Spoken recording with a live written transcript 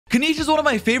Kinich is one of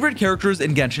my favorite characters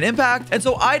in Genshin Impact, and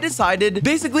so I decided,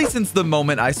 basically since the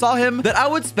moment I saw him, that I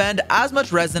would spend as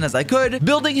much resin as I could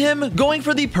building him, going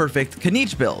for the perfect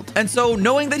Kinich build. And so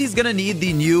knowing that he's gonna need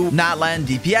the new Natlan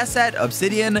DPS set,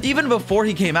 Obsidian, even before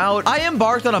he came out, I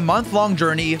embarked on a month-long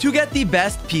journey to get the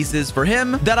best pieces for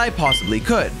him that I possibly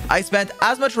could. I spent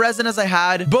as much resin as I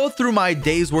had, both through my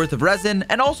day's worth of resin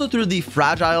and also through the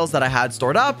fragiles that I had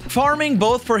stored up, farming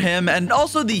both for him and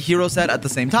also the hero set at the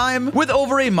same time, with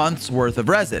over a month's worth of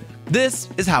resin. This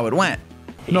is how it went.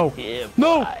 No.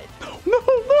 No.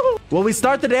 No. Will we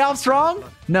start the day off strong?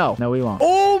 No. No, we won't.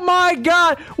 Oh my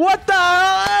god. What the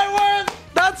hell?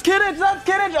 That's Kinich. That's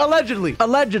Kinich. Allegedly.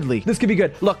 Allegedly. This could be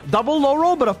good. Look, double low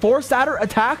roll, but a 4-statter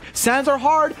attack. Sands are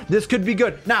hard. This could be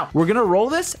good. Now, we're going to roll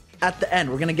this at the end.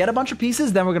 We're going to get a bunch of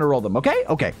pieces, then we're going to roll them. Okay?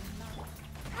 Okay.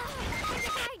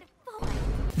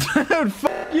 Dude,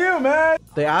 fuck you, man.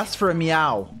 They asked for a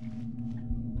meow.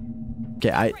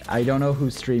 Okay, I don't know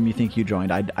whose stream you think you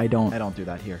joined. I don't do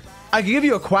that here. I could give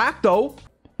you a quack though.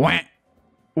 Wah.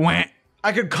 Wah.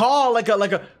 I could call like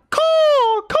a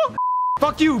call.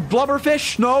 Fuck you,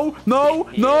 blubberfish. No.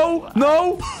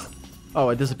 Oh,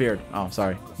 it disappeared. Oh,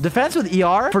 sorry. Defense with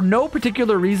ER. For no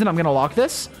particular reason, I'm gonna lock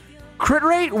this. Crit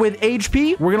rate with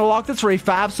HP. We're gonna lock this for a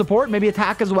fab support, maybe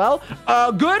attack as well.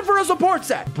 Good for a support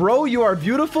set. Bro, you are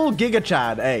beautiful, Giga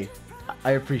Chad. Hey,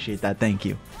 I appreciate that. Thank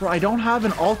you. Bro, I don't have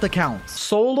an alt account.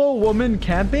 Solo woman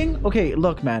camping? Okay,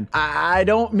 look, man. I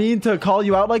don't mean to call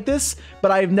you out like this,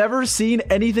 but I've never seen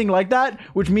anything like that,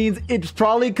 which means it's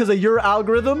probably because of your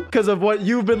algorithm, because of what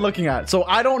you've been looking at. So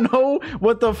I don't know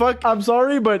what the fuck. I'm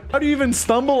sorry, but how do you even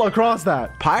stumble across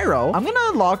that? Pyro? I'm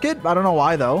gonna lock it. I don't know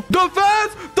why, though.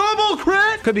 Defense! Double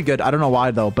crit! Could be good. I don't know why,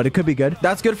 though, but it could be good.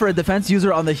 That's good for a defense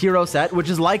user on the hero set, which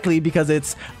is likely because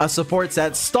it's a support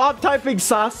set. Stop typing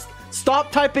sus.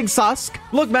 Stop typing Susk.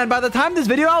 Look, man, by the time this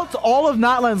video out, all of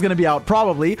Natlan's gonna be out,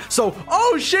 probably. So,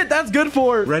 oh shit, that's good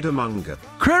for Red Among Us.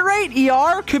 Crit rate,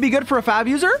 ER, could be good for a fab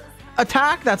user.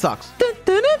 Attack, that sucks.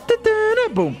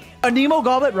 Boom. A Nemo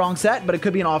Goblet, wrong set, but it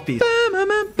could be an off piece.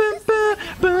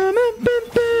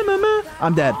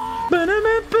 I'm dead.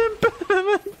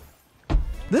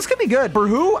 This could be good. For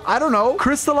who? I don't know.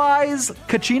 Crystallize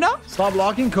Kachina? Stop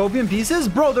locking copium pieces?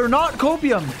 Bro, they're not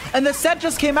copium. And the set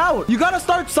just came out. You gotta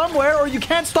start somewhere or you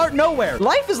can't start nowhere.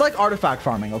 Life is like artifact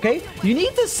farming, okay? You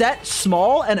need to set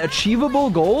small and achievable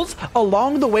goals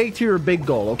along the way to your big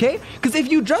goal, okay? Because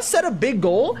if you just set a big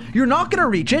goal, you're not gonna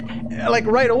reach it like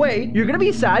right away. You're gonna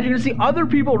be sad. You're gonna see other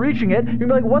people reaching it. You're gonna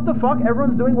be like, what the fuck?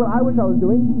 Everyone's doing what I wish I was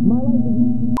doing. My life is...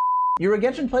 You're a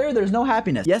Genshin player, there's no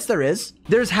happiness. Yes, there is.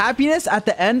 There's happiness at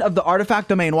the end of the artifact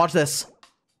domain. Watch this.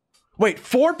 Wait,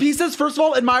 4 pieces? First of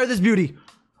all, admire this beauty.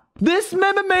 This maybe?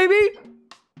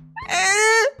 They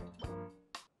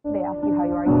ask you how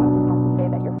you are, you just have to say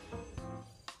that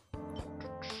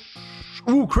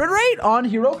you're... Ooh, crit rate on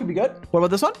hero could be good. What about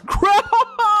this one? Crit!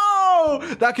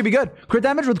 That could be good. Crit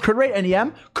damage with crit rate and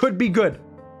EM could be good.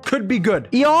 Could be good.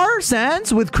 ER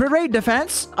Sands with crit rate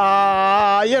defense.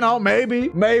 You know,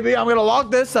 maybe. I'm gonna lock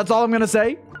this. That's all I'm gonna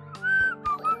say.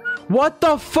 What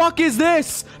the fuck is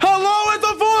this? Hello, it's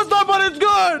a 4-star, but it's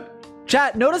good.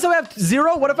 Chat, notice how I have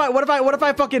 0. What if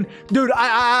I fucking, dude,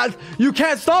 you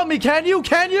can't stop me, can you?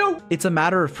 It's a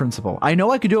matter of principle. I know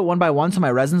I could do it 1 by 1 so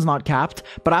my resin's not capped,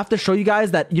 but I have to show you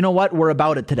guys that, you know what? We're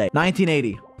about it today.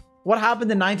 1980. What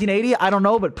happened in 1980? I don't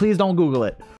know, but please don't Google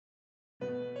it.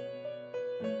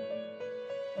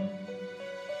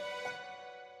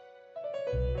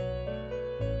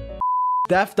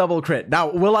 Def double crit. Now,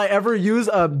 will I ever use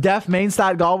a def main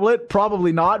stat goblet?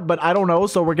 Probably not, but I don't know,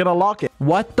 so we're gonna lock it.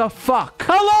 What the fuck?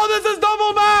 Hello, this is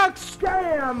double max!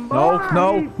 Damn,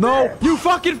 No. You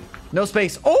fucking... No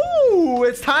space. Oh,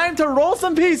 it's time to roll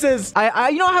some pieces.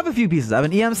 I have a few pieces. I have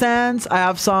an EM Sands. I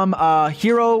have some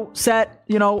hero set,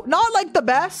 you know, not like the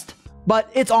best, but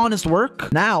it's honest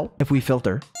work. Now, if we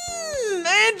filter...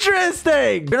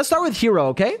 Interesting. We're gonna start with hero,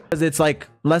 okay? Because it's like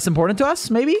less important to us,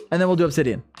 maybe, and then we'll do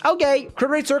obsidian. Okay, crit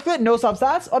rate circlet, no sub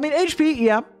stats. I mean HP,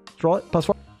 EM. Let's roll it.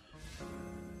 +4.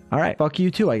 All right, fuck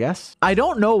you too, I guess. I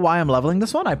don't know why I'm leveling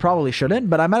this one. I probably shouldn't,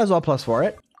 but I might as well +4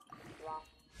 it.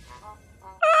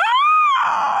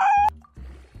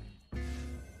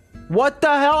 What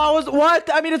the hell? What?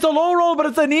 I mean, it's a low roll, but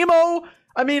it's a Nemo.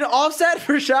 I mean, offset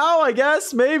for Shao, I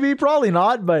guess. Maybe, probably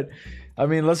not, but I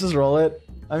mean, let's just roll it.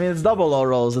 I mean, it's double low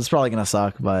rolls. It's probably gonna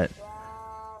suck, but...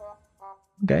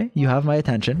 Okay, you have my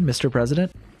attention, Mr. President.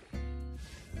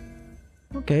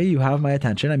 Okay, you have my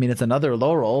attention. I mean, it's another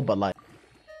low roll, but like...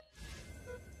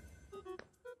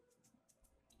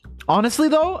 Honestly,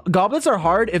 though, goblets are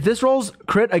hard. If this rolls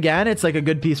crit again, it's like a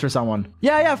good piece for someone.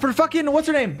 Yeah, for fucking, what's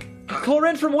her name?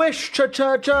 Clorin from Wish.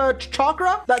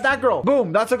 Chakra? That girl.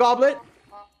 Boom, that's a goblet.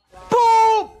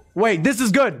 Boom! Wait, this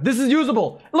is good. This is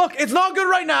usable. Look, it's not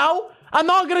good right now. I'm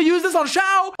not gonna use this on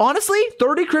Shao. Honestly,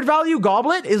 30 crit value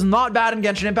goblet is not bad in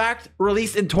Genshin Impact,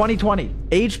 released in 2020.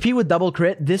 HP with double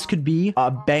crit, this could be a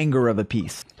banger of a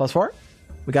piece. +4.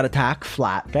 We got attack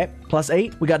flat. Okay.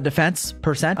 +8. We got defense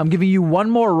 %. I'm giving you one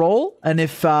more roll. And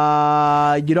if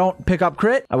you don't pick up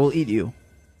crit, I will eat you.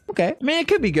 Okay. I mean, it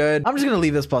could be good. I'm just going to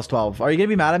leave this +12. Are you going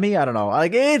to be mad at me? I don't know.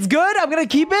 Like, it's good. I'm going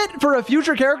to keep it for a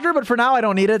future character, but for now, I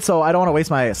don't need it. So I don't want to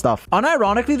waste my stuff.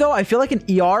 Unironically, though, I feel like an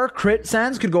ER crit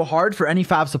sans could go hard for any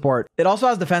fav support. It also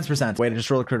has defense %. Wait, I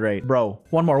just rolled a crit rate. Bro,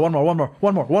 one more.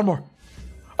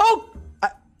 Oh!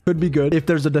 Could be good if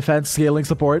there's a defense scaling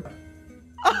support.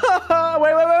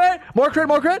 Wait. More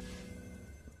crit.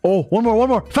 Oh, one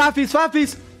more. Five piece.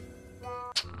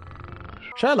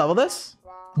 Should I level this?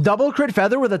 Double crit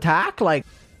feather with attack? Like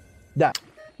that.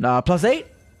 +8.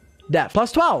 That.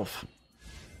 +12.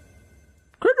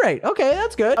 Crit rate. Okay,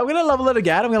 that's good. I'm gonna level it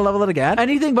again.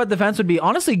 Anything but defense would be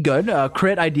honestly good.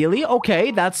 Crit ideally. Okay,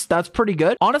 that's pretty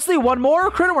good. Honestly, one more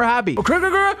crit and we're happy. Crit.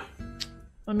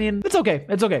 I mean, it's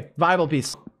okay. Viable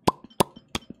piece.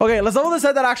 Okay, let's level the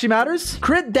set that actually matters.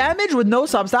 Crit damage with no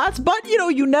substats, but you know,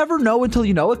 you never know until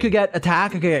you know. It could get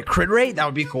attack, it could get crit rate. That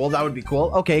would be cool.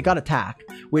 Okay, it got attack,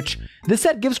 which this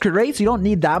set gives crit rate, so you don't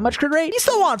need that much crit rate. You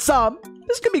still want some.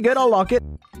 This could be good. I'll lock it.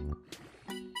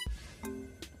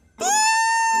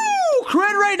 Ooh,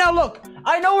 crit rate. Now look,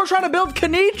 I know we're trying to build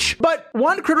Kinich, but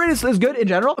one, crit rate is good in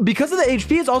general. Because of the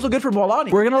HP, it's also good for Mualani.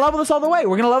 We're gonna level this all the way.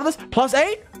 We're gonna level this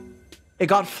 +8. It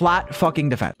got flat fucking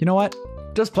defense. You know what?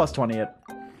 Just +20 it.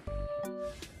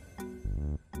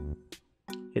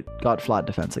 It got flat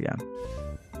defense again.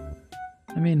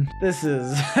 I mean, this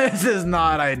is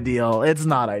not ideal. It's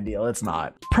not ideal. It's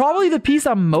not. Probably the piece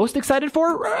I'm most excited for,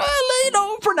 you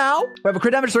know, for now. We have a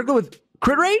crit damage circle with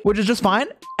crit rate, which is just fine.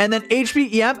 And then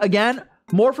HP EM, again,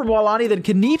 more from Mualani than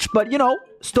Kinich, but you know,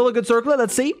 still a good circlet.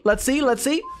 Let's see.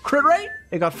 Crit rate.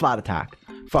 It got flat attack.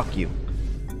 Fuck you.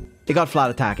 It got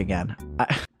flat attack again.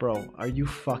 Bro, are you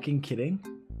fucking kidding?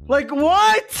 Like,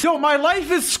 what? Yo, my life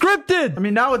is scripted. I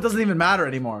mean, now it doesn't even matter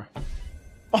anymore.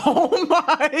 Oh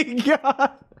my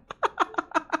god.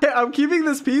 I'm keeping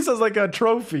this piece as like a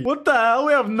trophy. What the hell?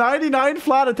 We have 99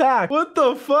 flat attack. What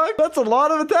the fuck? That's a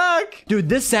lot of attack. Dude,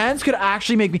 this sans could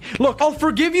actually make me... Look, I'll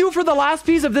forgive you for the last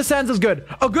piece if this sans is good.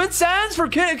 A good sans for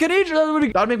Kinich?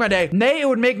 That would make my day. Nay, it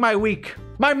would make my week.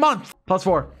 My month.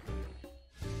 +4.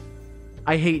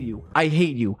 I hate you.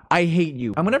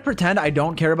 I'm gonna pretend I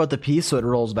don't care about the piece so it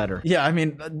rolls better. Yeah, I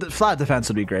mean, the flat defense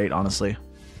would be great, honestly.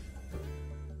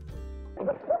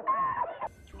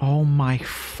 Oh my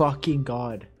fucking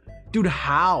god. Dude,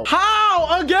 how?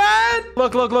 How? Again?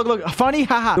 Look. Funny,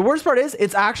 haha. The worst part is,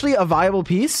 it's actually a viable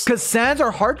piece because sans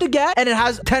are hard to get and it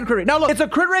has 10 crit rate. Now look, it's a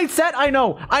crit rate set. I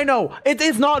know.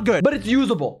 It's not good, but it's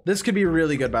usable. This could be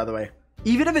really good, by the way.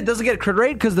 Even if it doesn't get crit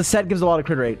rate, because the set gives a lot of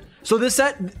crit rate. So this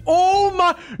set, oh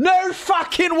my, no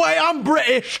fucking way, I'm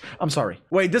British. I'm sorry.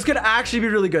 Wait, this could actually be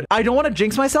really good. I don't want to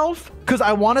jinx myself, because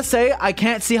I want to say I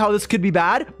can't see how this could be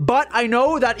bad, but I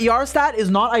know that ER stat is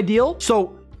not ideal,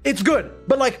 so it's good.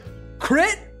 But like,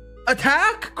 crit,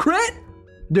 attack, crit.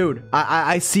 Dude,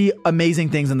 I see amazing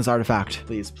things in this artifact.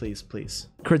 Please.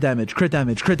 Crit damage.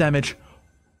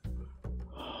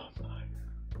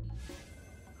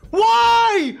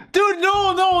 Why? Dude, no.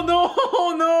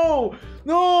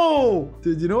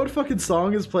 Dude, you know what fucking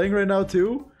song is playing right now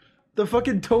too? The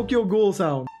fucking Tokyo Ghoul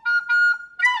sound.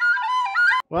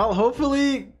 Well,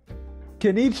 hopefully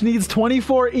Kinich needs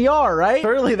 24 ER, right?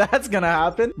 Surely that's gonna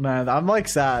happen. Man, I'm like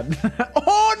sad.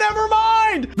 Oh, never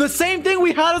mind. The same thing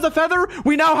we had as a feather,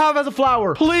 we now have as a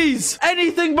flower. Please,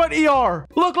 anything but ER.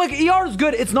 Look, like ER is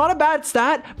good. It's not a bad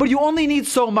stat, but you only need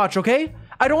so much, okay?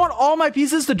 I don't want all my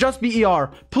pieces to just be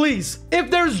ER. Please. If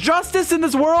there's justice in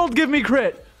this world, give me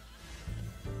crit.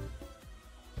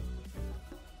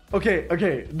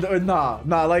 Okay. Nah,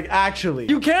 like actually.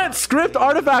 You can't script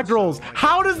artifact rolls.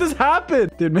 How does this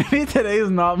happen? Dude, maybe today is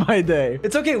not my day.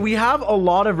 It's okay. We have a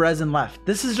lot of resin left.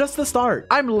 This is just the start.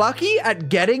 I'm lucky at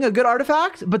getting a good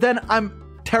artifact, but then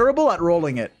I'm terrible at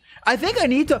rolling it. I think I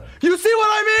need to... You see what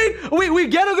I mean? We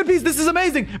get a good piece. This is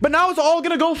amazing. But now it's all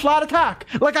going to go flat attack.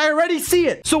 Like, I already see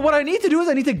it. So what I need to do is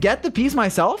I need to get the piece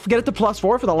myself, get it to +4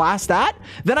 for the last stat.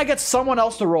 Then I get someone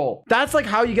else to roll. That's like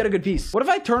how you get a good piece. What if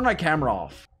I turn my camera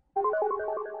off?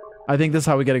 I think this is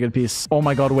how we get a good piece. Oh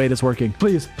my god, wait, it's working.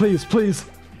 Please.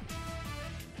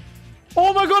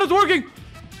 Oh my god, it's working.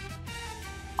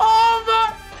 Oh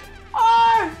my...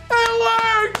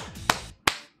 it worked.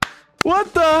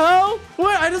 What the hell?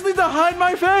 Wait, I just need to hide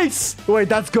my face. Wait,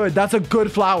 that's good. That's a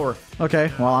good flower.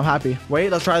 Okay, well, I'm happy.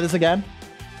 Wait, let's try this again.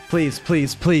 Please,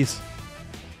 please, please.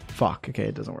 Fuck. Okay,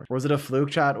 it doesn't work. Was it a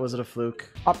fluke, chat? Was it a fluke?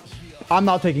 I'm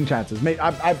not taking chances. Mate,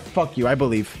 I fuck you. I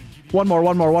believe. One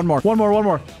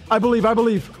more. I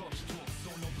believe.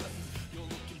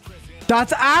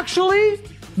 That's actually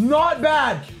not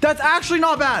bad. That's actually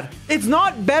not bad. It's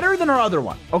not better than our other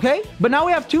one, okay? But now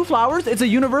we have 2 flowers. It's a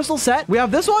universal set. We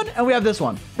have this one and we have this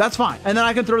one. That's fine. And then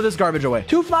I can throw this garbage away.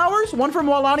 2 flowers, one for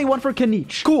Moalani, one for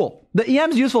Kinich. Cool. The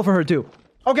EM's useful for her too.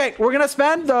 Okay, we're gonna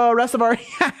spend the rest of our...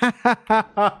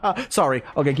 Sorry.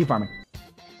 Okay, keep farming.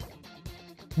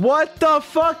 What the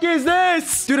fuck is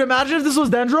this? Dude, imagine if this was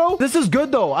Dendro. This is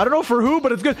good though. I don't know for who,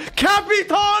 but it's good.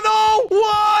 Capitano!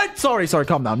 What? Sorry,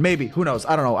 calm down. Maybe. Who knows?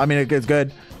 I don't know. I mean, it's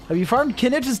good. Have you farmed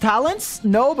Kinich's talents?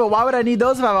 No, but why would I need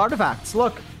those if I have artifacts?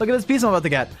 Look at this piece I'm about to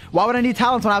get. Why would I need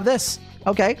talents when I have this?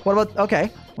 Okay, what about...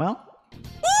 Okay, well...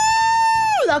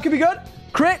 Woo! That could be good.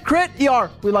 Crit, ER.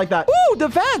 We like that. Woo,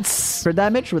 defense. Crit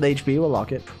damage with HP. We'll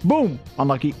lock it. Boom.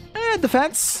 Unlucky.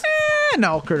 Defense.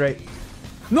 No, crit rate.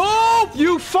 No,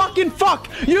 you fucking fuck.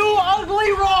 You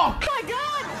ugly rock. Oh my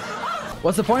God.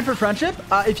 What's the point for friendship?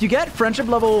 If you get friendship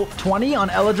level 20 on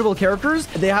eligible characters,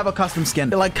 they have a custom skin.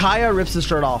 Like Kaya rips his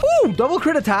shirt off. Ooh, double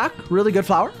crit attack. Really good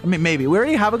flower. I mean, maybe. We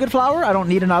already have a good flower. I don't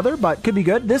need another, but could be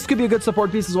good. This could be a good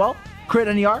support piece as well. Crit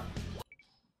and ER.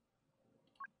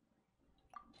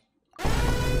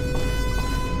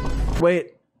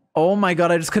 Wait. Oh my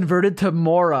God, I just converted to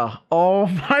Mora. Oh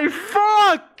my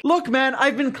fuck. Look, man,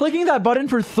 I've been clicking that button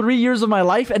for 3 years of my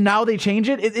life and now they change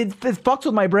it. It fucks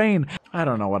with my brain. I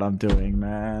don't know what I'm doing,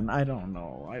 man. I don't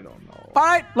know. All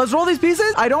right, let's roll these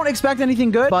pieces. I don't expect anything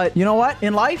good, but you know what?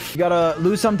 In life, you gotta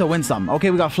lose some to win some.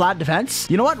 Okay, we got flat defense.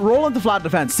 You know what? Roll into flat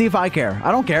defense. See if I care.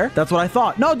 I don't care. That's what I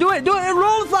thought. No, do it.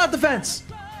 Roll in flat defense.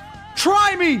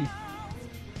 Try me.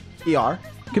 ER.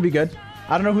 Could be good.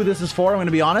 I don't know who this is for, I'm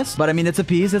gonna be honest. But I mean, it's a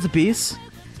piece.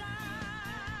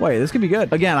 Wait, this could be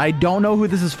good. Again, I don't know who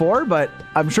this is for, but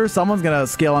I'm sure someone's gonna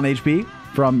scale on HP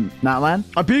from Natland.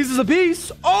 A piece is a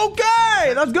piece.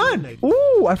 Okay, that's good.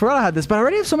 Ooh, I forgot I had this, but I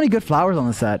already have so many good flowers on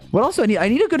the set. What else do I need? I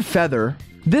need a good feather.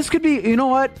 This could be, you know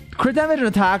what? Crit damage and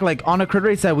attack, like on a crit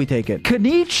rate set, we take it.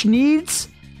 Kinich needs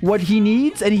what he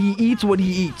needs, and he eats what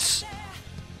he eats.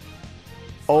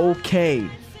 Okay.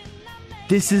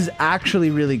 This is actually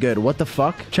really good. What the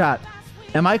fuck? Chat,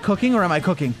 am I cooking or am I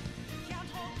cooking?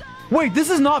 Wait, this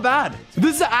is not bad.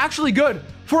 This is actually good.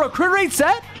 For a crit rate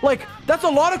set, like, that's a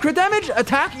lot of crit damage.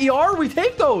 Attack, ER, we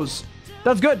take those.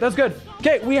 That's good.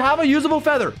 Okay, we have a usable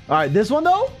feather. All right, this one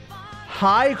though,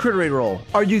 high crit rate roll.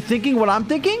 Are you thinking what I'm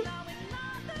thinking?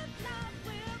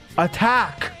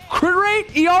 Attack. Crit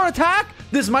rate, ER attack.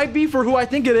 This might be for who I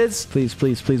think it is.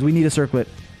 Please, we need a circlet.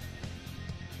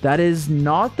 That is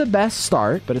not the best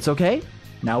start, but it's okay.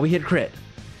 Now we hit crit.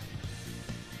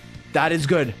 That is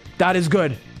good.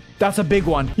 That's a big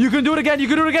one. You can do it again.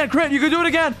 Crit, you can do it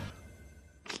again.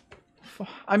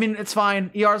 I mean, it's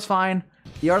fine. ER's fine.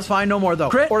 No more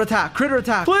though. Crit or attack.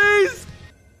 Please.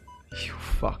 You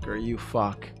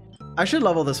fuck. I should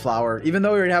level this flower. Even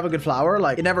though we already have a good flower,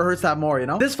 like, it never hurts to have more, you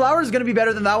know? This flower is gonna be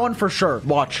better than that one for sure.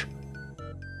 Watch.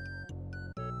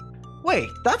 Wait,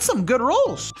 that's some good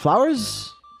rolls.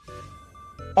 Flowers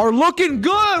are looking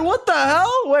good. What the hell?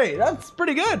 Wait, that's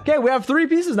pretty good. Okay, we have 3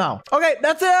 pieces now. Okay,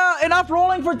 that's enough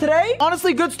rolling for today.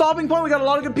 Honestly, good stopping point. We got a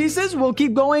lot of good pieces. We'll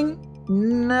keep going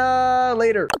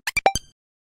later.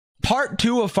 Part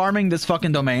 2 of farming this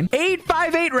fucking domain.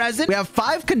 858 resin. We have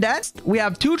 5 condensed. We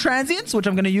have 2 transients, which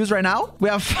I'm going to use right now. We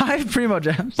have 5 primo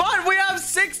gems. But we have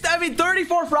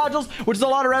 34 fragiles, which is a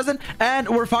lot of resin. And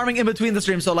we're farming in between the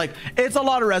streams. So like, it's a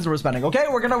lot of resin we're spending. Okay,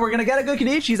 we're gonna get a good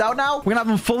Kinich. He's out now. We're gonna have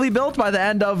him fully built by the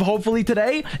end of hopefully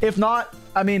today. If not,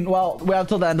 I mean, well, we have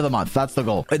till the end of the month. That's the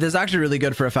goal. This is actually really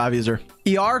good for a Fav user.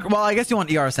 ER, well, I guess you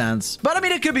want ER sands. But I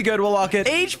mean, it could be good. We'll lock it.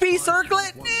 HP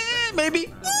circlet,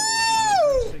 maybe.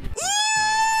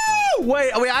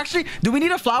 Wait, are we actually, do we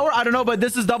need a flower? I don't know, but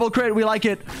this is double crit. We like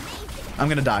it. I'm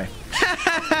gonna die.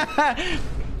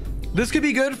 This could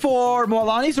be good for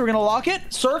Moalani, so we're gonna lock it.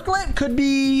 Circlet could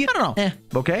be, I don't know.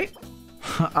 Okay.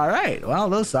 All right, well,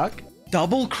 those suck.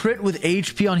 Double crit with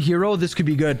HP on hero. This could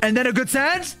be good. And then a good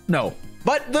sands? No.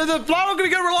 But the flower could be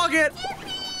good. We're locking it.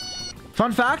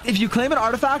 Fun fact, if you claim an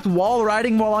artifact while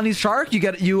riding Moalani's shark,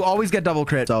 you always get double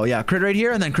crit. So yeah, crit right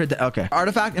here and then crit. Okay.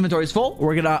 Artifact inventory is full.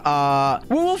 We're gonna,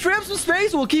 we'll free up some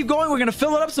space. We'll keep going. We're gonna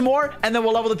fill it up some more and then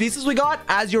we'll level the pieces we got,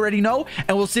 as you already know,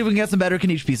 and we'll see if we can get some better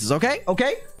Kinich pieces. Okay?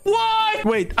 Okay? What?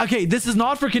 Wait, okay. This is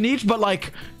not for Kinich, but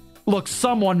like, Look,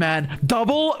 someone, man.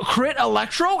 Double crit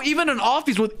Electro, even an off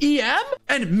piece with EM,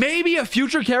 and maybe a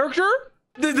future character.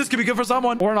 This could be good for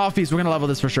someone. Or an off piece. We're gonna level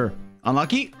this for sure.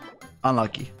 Unlucky.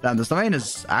 Unlucky. Damn, this domain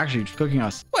is actually cooking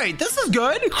us. Wait, this is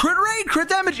good. Crit rate, crit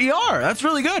damage, ER. That's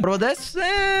really good. What about this?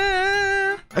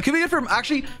 It could be good for,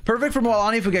 actually, perfect for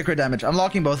Moalani if we get crit damage. I'm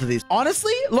locking both of these.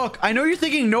 Honestly, look, I know you're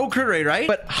thinking no crit rate, right?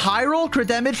 But high roll crit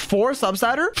damage for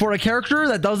Substatter for a character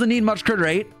that doesn't need much crit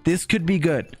rate. This could be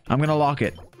good. I'm going to lock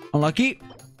it. Unlucky.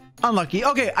 Unlucky.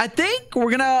 Okay, I think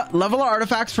we're going to level our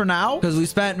artifacts for now because we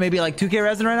spent maybe like 2k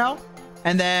resin right now.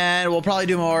 And then we'll probably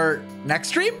do more next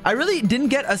stream. I really didn't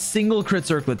get a single crit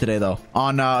circlet today, though,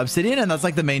 on Obsidian. And that's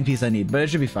like the main piece I need, but it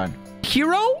should be fine.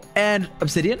 Hero and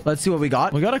Obsidian. Let's see what we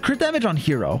got. We got a crit damage on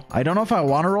Hero. I don't know if I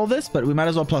want to roll this, but we might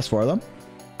as well plus 4 of them.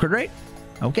 Crit rate.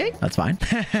 Okay, that's fine.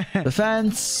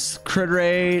 Defense, crit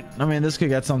rate. I mean, this could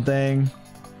get something.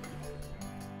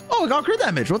 Oh, we got crit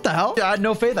damage. What the hell? I had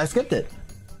no faith. I skipped it.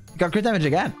 Got crit damage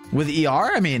again. With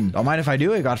ER, I mean, don't mind if I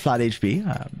do. It got flat HP.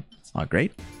 It's not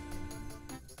great.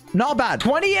 Not bad.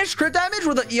 20-ish crit damage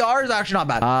with the ER is actually not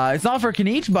bad. It's not for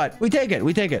Kinich, but we take it.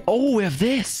 We take it. Oh, we have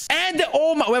this. And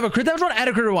oh my, we have a crit damage one and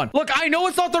a crit rate one. Look, I know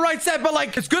it's not the right set, but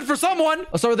like, it's good for someone.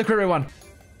 Let's start with the crit rate one.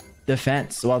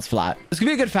 Defense. Well, it's flat. This could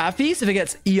be a good FAF piece if it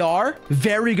gets ER.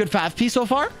 Very good FAF piece so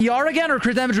far. ER again or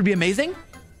crit damage would be amazing.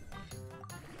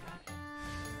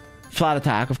 Flat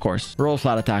attack, of course. Roll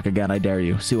flat attack again. I dare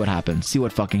you. See what happens. See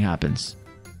what fucking happens.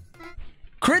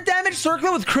 Crit damage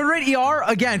circlet with crit rate ER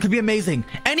again could be amazing.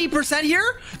 Any percent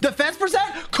here, defense percent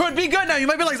could be good. Now you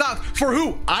might be like, Zach, for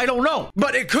who? I don't know,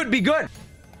 but it could be good.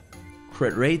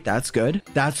 Crit rate, that's good.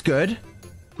 That's good.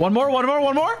 One more, one more,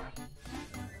 one more.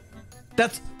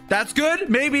 That's good.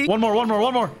 Maybe one more, one more,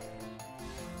 one more.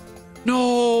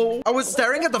 No, I was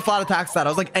staring at the flat attack stat. I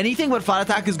was like, anything but flat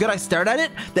attack is good. I stared at it.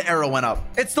 The arrow went up.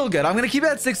 It's still good. I'm going to keep it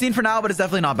at 16 for now, but it's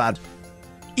definitely not bad.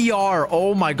 ER.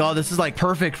 Oh my god, this is like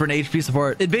perfect for an HP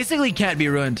support. It basically can't be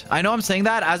ruined. I know I'm saying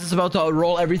that as it's about to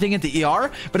roll everything into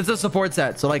ER, but it's a support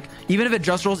set. So like, even if it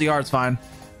just rolls ER, it's fine.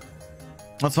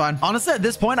 That's fine. Honestly, at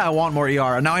this point, I want more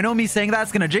ER. Now, I know me saying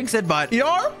that's going to jinx it, but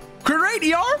ER? Crit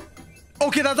rate? ER?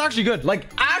 Okay, that's actually good. Like,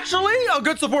 actually a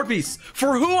good support piece.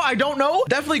 For who, I don't know.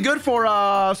 Definitely good for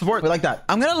support. We like that.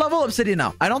 I'm going to level Obsidian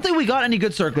now. I don't think we got any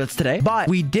good circlets today, but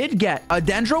we did get a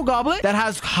Dendro Goblet that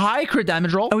has high crit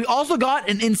damage roll. And we also got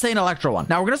an insane Electro one.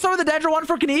 Now, we're going to start with the Dendro one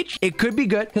for Kinich. It could be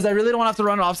good because I really don't have to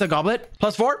run an offset Goblet.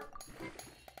 Plus 4.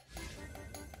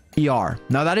 ER.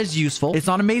 Now, that is useful. It's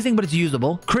not amazing, but it's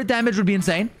usable. Crit damage would be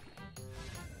insane.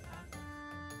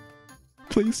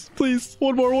 Please, please.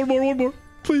 One more, one more, one more.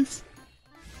 Please.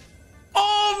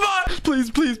 Oh my!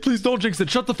 Please, please, please don't jinx it.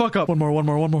 Shut the fuck up. One more, one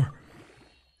more, one more.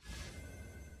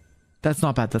 That's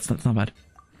not bad. That's not bad.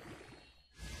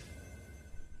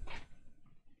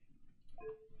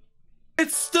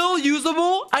 It's still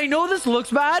usable. I know this looks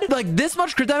bad. Like, this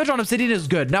much crit damage on Obsidian is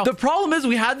good. Now, the problem is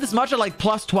we had this much at like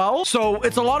plus 12. So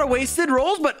it's a lot of wasted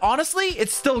rolls, but honestly,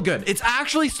 it's still good. It's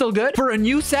actually still good. For a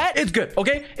new set, it's good,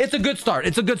 okay? It's a good start.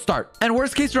 It's a good start. And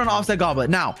worst case, you're on offset Goblet.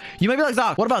 Now, you might be like,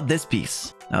 Zach, what about this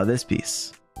piece? Now, this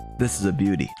piece. This is a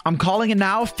beauty. I'm calling it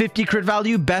now. 50 crit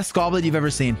value, best Goblet you've ever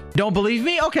seen. Don't believe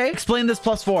me? Okay, explain this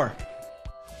plus 4.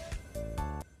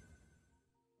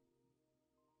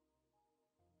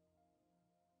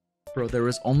 Bro, there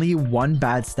was only one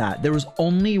bad stat. There was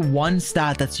only one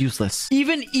stat that's useless.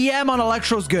 Even EM on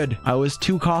Electro's good. I was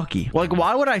too cocky. Like,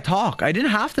 why would I talk? I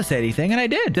didn't have to say anything, and I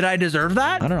did. Did I deserve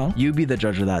that? I don't know. You be the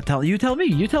judge of that. You tell me.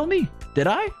 You tell me. Did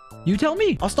I? You tell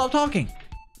me. I'll stop talking.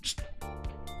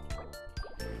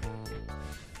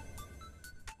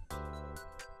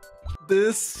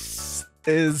 This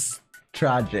is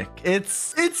tragic.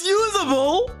 It's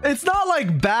usable. It's not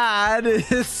like bad.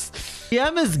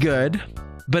 EM is good,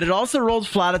 but it also rolls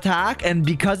flat attack, and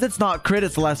because it's not crit,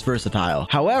 it's less versatile.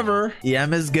 However,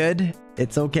 EM is good.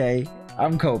 It's okay.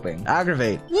 I'm coping.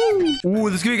 Aggravate. Woo! Ooh,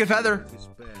 this could be a good feather.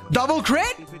 Double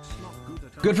crit?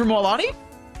 Good for Moalani?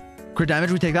 Crit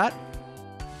damage, we take that.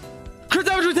 Crit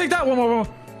damage, we take that. One more, one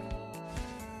more.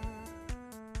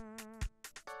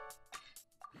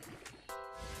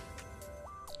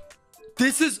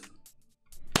 This is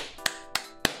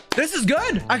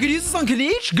good. I could use this on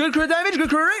Kinich. Good crit damage, good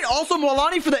crit rate. Also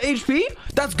Moalani for the HP.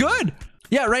 That's good.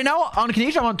 Yeah, right now on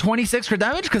Kinich, I'm on 26 crit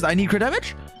damage because I need crit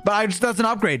damage. But that's an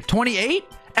upgrade. 28.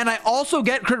 And I also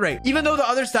get crit rate. Even though the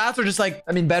other stats are just like,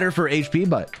 I mean, better for HP.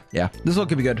 But yeah, this one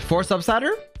could be good. 4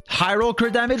 Substatter. High roll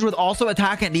crit damage with also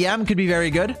attack and DM could be very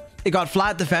good. It got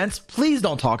flat defense. Please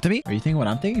don't talk to me. Are you thinking what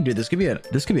I'm thinking? Dude, this could be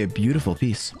a beautiful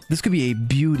piece. This could be a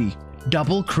beauty.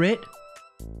 Double crit.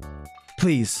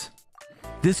 Please.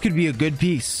 This could be a good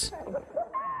piece.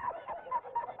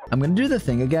 I'm gonna do the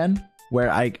thing again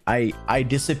where I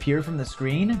disappear from the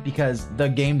screen because the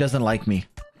game doesn't like me.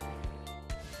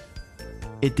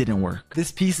 It didn't work.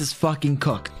 This piece is fucking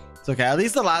cooked. It's okay. At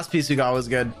least the last piece we got was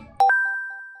good.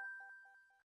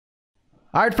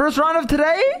 All right, first round of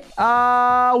today.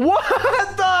 What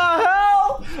the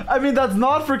hell? I mean, that's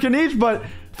not for Kinich, but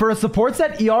for a support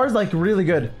set, ER is like really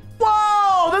good.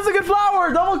 Whoa, that's a good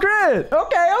flower. Double crit.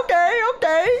 Okay.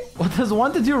 What does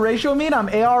 1-to-2 ratio mean? I'm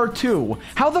AR2.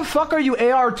 How the fuck are you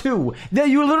AR2? That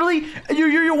you literally,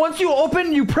 you once you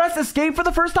open, you press escape for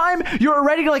the first time, you're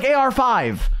already like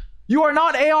AR5. You are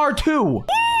not AR2.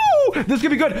 This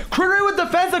could be good. Crit rate with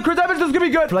defense and crit damage. This could be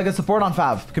good. For like a support on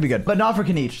Fav. Could be good. But not for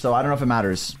Kinich, so I don't know if it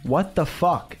matters. What the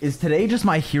fuck? Is today just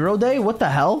my hero day? What the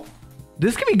hell?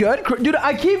 This could be good. Dude,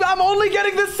 I'm only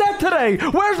getting this set today.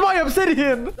 Where's my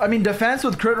obsidian? I mean, defense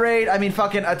with crit rate. I mean,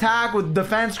 fucking attack with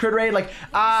defense, crit rate. Like,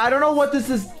 I don't know what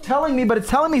this is telling me, but it's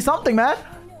telling me something, man.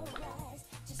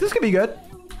 This could be good.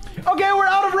 Okay, we're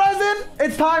out of resin.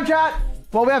 It's time, chat.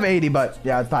 Well, we have 80, but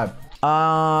yeah, it's time.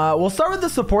 We'll start with the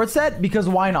support set because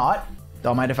why not?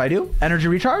 Don't mind if I do. Energy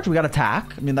recharge. We got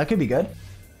attack. I mean, that could be good.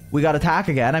 We got attack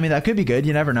again. I mean, that could be good.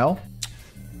 You never know.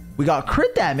 We got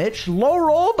crit damage. Low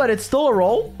roll, but it's still a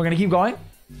roll. We're going to keep going.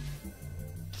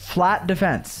 Flat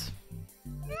defense.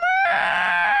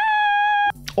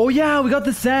 Oh, yeah. We got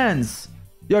the sands.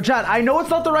 Yo, chat. I know it's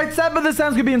not the right set, but the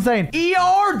sands could be insane.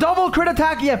 ER double crit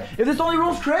attack. Yeah. If this only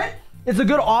rolls crit, it's a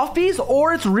good off piece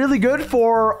or it's really good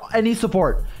for any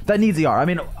support that needs ER. I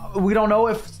mean, we don't know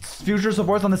if future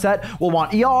supports on the set will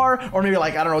want ER or maybe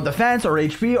like, I don't know, defense or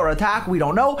HP or attack. We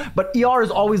don't know, but ER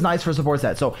is always nice for a support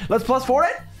set. So let's plus for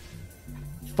it.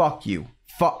 Fuck you.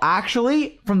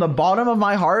 Actually, from the bottom of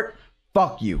my heart,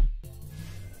 fuck you.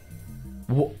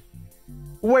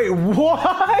 Wait,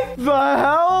 what the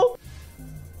hell?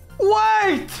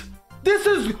 Wait! This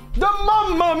is the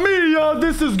Mamma Mia.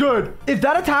 This is good. If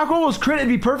that attack roll was crit, it'd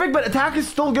be perfect, but attack is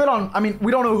still good on, I mean,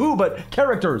 we don't know who, but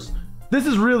characters. This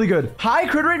is really good. High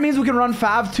crit rate means we can run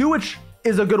Fav too, which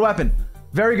is a good weapon.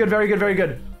 Very good, very good, very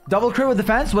good. Double crit with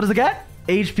defense. What does it get?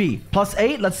 HP.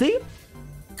 +8. Let's see.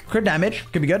 Crit damage.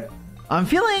 Could be good. I'm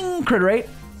feeling crit rate.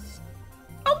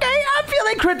 Okay, I'm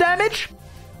feeling crit damage.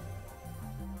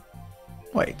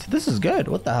 Wait, this is good.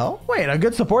 What the hell? Wait, a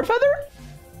good support feather?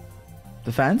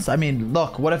 Defense? I mean,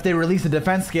 look, what if they release a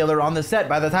defense scaler on the set?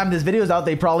 By the time this video is out,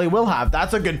 they probably will have.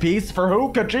 That's a good piece. For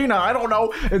who? Kachina. I don't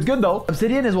know. It's good though.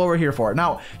 Obsidian is what we're here for.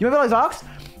 Now, you might be like, Zox,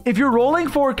 if you're rolling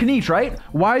for Kinich, right?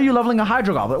 Why are you leveling a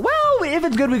Hydro Goblet? Well, if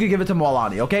it's good, we could give it to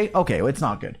Moalani, okay? Okay, it's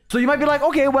not good. So you might be like,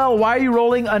 okay, well, why are you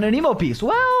rolling an Anemo piece?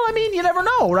 Well, I mean, you never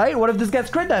know, right? What if this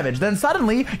gets crit damage? Then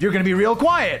suddenly, you're going to be real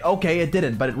quiet. Okay, it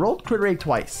didn't, but it rolled crit rate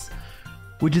twice,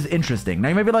 which is interesting. Now,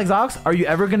 you might be like, Zox, are you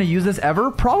ever going to use this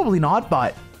ever? Probably not,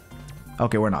 but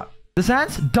okay, we're not. The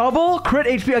sense, double crit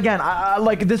HP. Again,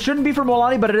 like, this shouldn't be for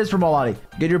Moalani, but it is for Moalani.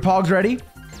 Get your pogs ready.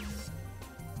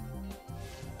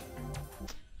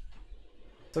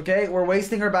 It's okay. We're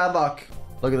wasting her bad luck.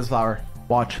 Look at this flower.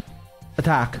 Watch.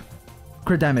 Attack.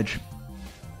 Crit damage.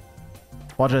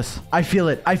 Watch this. I feel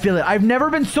it. I feel it. I've never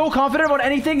been so confident about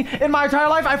anything in my entire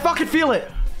life. I fucking feel it.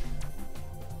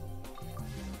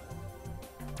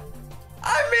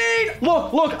 I mean,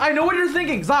 look. I know what you're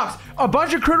thinking. Zox, a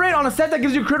bunch of crit rate on a set that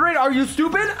gives you crit rate. Are you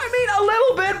stupid? I mean, a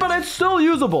little bit, but it's still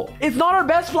usable. It's not our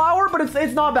best flower, but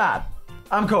it's not bad.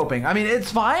 I'm coping. I mean, it's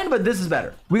fine, but this is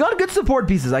better. We got good support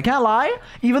pieces. I can't lie.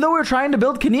 Even though we were trying to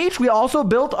build Kinich, we also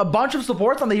built a bunch of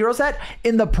supports on the hero set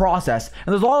in the process.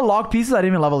 And there's a lot of locked pieces I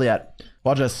didn't even level yet.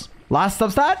 Watch this. Last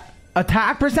substat.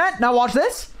 Attack percent. Now watch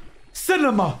this.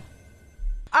 Cinema.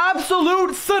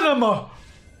 Absolute cinema.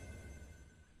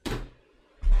 All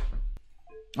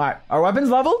right. Our weapons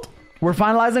leveled. We're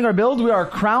finalizing our build. We are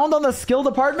crowned on the skill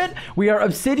department. We are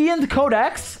Obsidian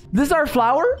Codex. This is our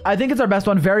flower. I think it's our best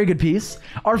one. Very good piece.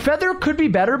 Our feather could be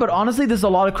better, but honestly, this is a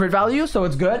lot of crit value, so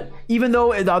it's good. Even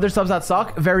though the other subs that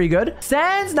suck, very good.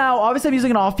 Sands, now, obviously I'm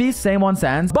using an off piece. Same one,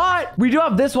 Sands. But we do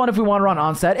have this one if we want to run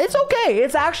on set. It's okay.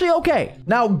 It's actually okay.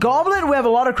 Now, Goblet, we have a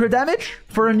lot of crit damage.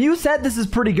 For a new set, this is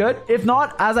pretty good. If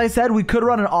not, as I said, we could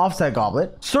run an offset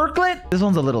Goblet. Circlet, this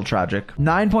one's a little tragic.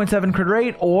 9.7 crit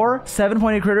rate or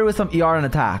 7.8 crit rate with some ER and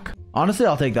attack. Honestly,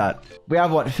 I'll take that. We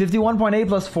have what? 51.8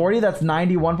 plus 40. That's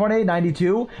 91.8,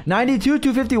 92. 92,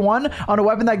 251 on a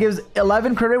weapon that gives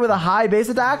 11 crit rate with a high base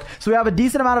attack. So we have a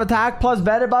decent amount of attack plus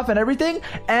better buff and everything.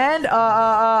 And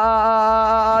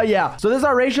yeah. So this is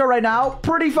our ratio right now.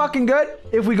 Pretty fucking good.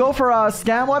 If we go for a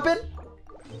scam weapon.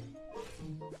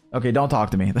 Okay, don't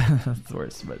talk to me. That's the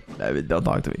worst, but I mean, don't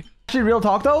talk to me. Actually, real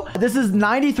talk though. This is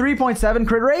 93.7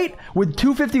 crit rate with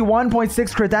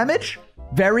 251.6 crit damage.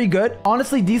 Very good.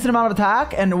 Honestly, decent amount of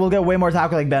attack, and we'll get way more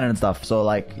attack with like Bennett and stuff. So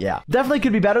like, yeah. Definitely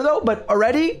could be better though, but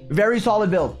already, very solid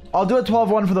build. I'll do a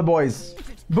 12-1 for the boys.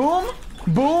 Boom,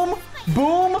 boom,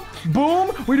 boom,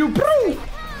 boom. We do boom,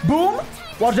 boom.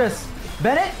 Watch this.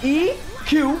 Bennett, E,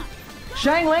 Q,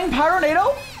 Shang Ling,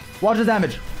 Pyronado. Watch the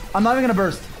damage. I'm not even gonna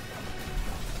burst.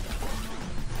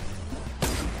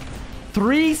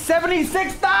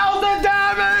 376,000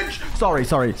 damage.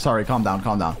 Sorry. Calm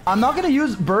down. I'm not gonna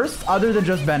use burst other than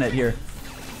just Bennett here.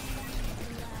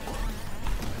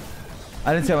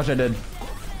 I didn't see how much I did.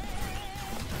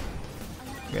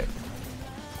 Okay.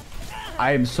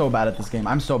 I am so bad at this game.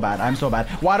 I'm so bad.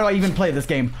 Why do I even play this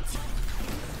game?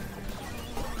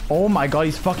 Oh my god,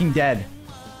 he's fucking dead.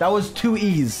 That was 2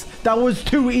 E's. That was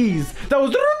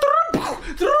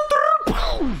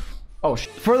oh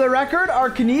shit. For the record,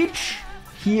 our Kinich,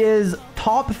 he is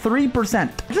top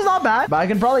 3%, which is not bad, but I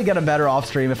can probably get a better off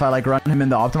stream if I like run him in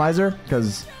the optimizer,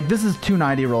 because this is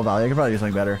 290 roll value. I can probably do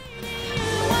something better.